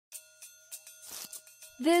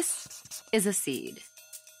This is a seed.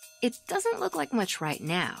 It doesn't look like much right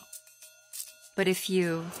now, but if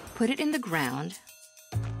you put it in the ground,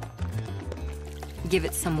 give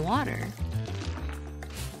it some water,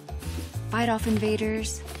 fight off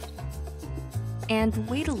invaders, and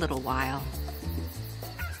wait a little while.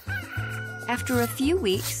 After a few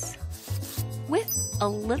weeks, with a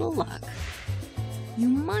little luck, you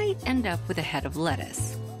might end up with a head of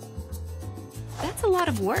lettuce. That's a lot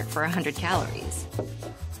of work for 100 calories.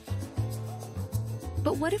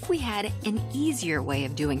 But what if we had an easier way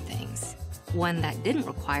of doing things? One that didn't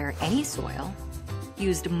require any soil,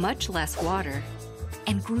 used much less water,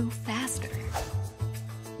 and grew faster.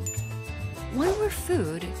 One where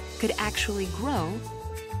food could actually grow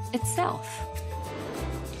itself.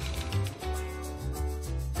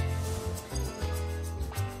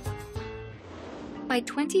 By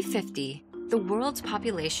 2050, the world's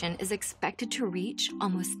population is expected to reach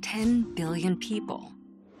almost 10 billion people.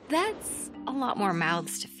 That's a lot more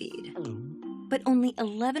mouths to feed. But only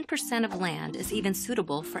 11% of land is even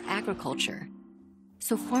suitable for agriculture.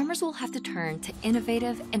 So farmers will have to turn to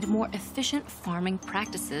innovative and more efficient farming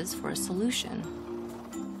practices for a solution.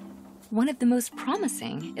 One of the most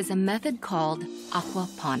promising is a method called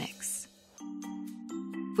aquaponics,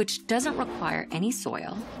 which doesn't require any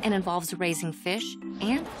soil and involves raising fish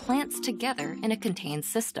and plants together in a contained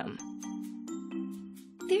system.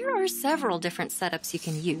 There are several different setups you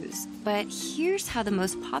can use, but here's how the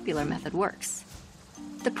most popular method works.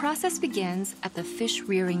 The process begins at the fish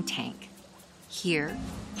rearing tank. Here,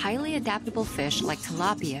 highly adaptable fish like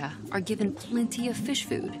tilapia are given plenty of fish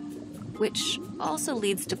food, which also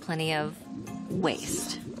leads to plenty of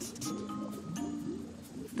waste.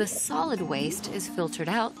 The solid waste is filtered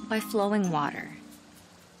out by flowing water.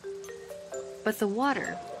 But the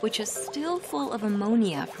water, which is still full of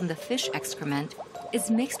ammonia from the fish excrement, is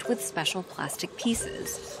mixed with special plastic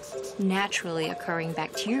pieces. Naturally occurring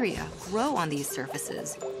bacteria grow on these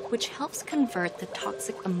surfaces, which helps convert the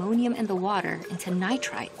toxic ammonium in the water into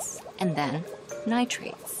nitrites and then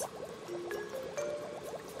nitrates.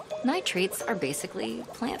 Nitrates are basically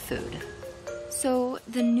plant food. So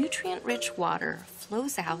the nutrient-rich water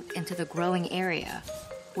flows out into the growing area,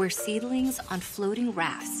 where seedlings on floating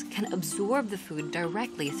rafts can absorb the food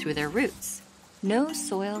directly through their roots. No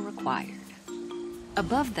soil required.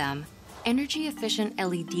 Above them, energy-efficient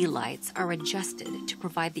LED lights are adjusted to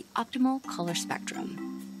provide the optimal color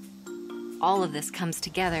spectrum. All of this comes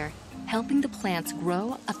together, helping the plants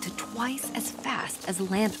grow up to twice as fast as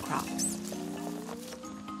land crops.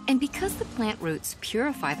 And because the plant roots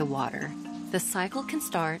purify the water, the cycle can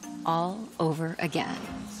start all over again.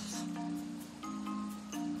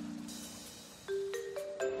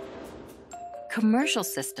 Commercial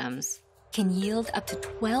systems can yield up to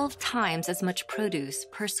 12 times as much produce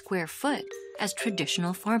per square foot as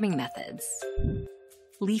traditional farming methods.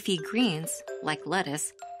 Leafy greens, like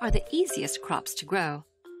lettuce, are the easiest crops to grow,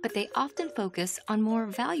 but they often focus on more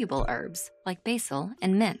valuable herbs like basil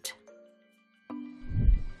and mint.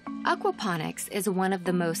 Aquaponics is one of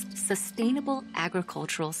the most sustainable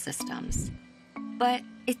agricultural systems, but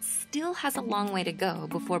it still has a long way to go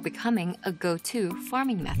before becoming a go-to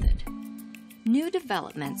farming method. New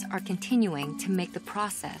developments are continuing to make the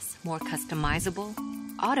process more customizable,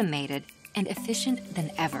 automated, and efficient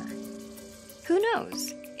than ever. Who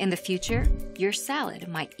knows? In the future, your salad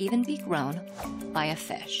might even be grown by a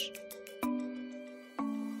fish.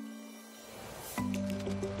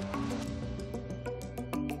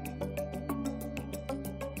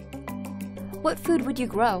 What food would you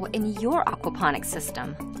grow in your aquaponics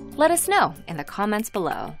system? Let us know in the comments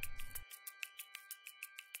below.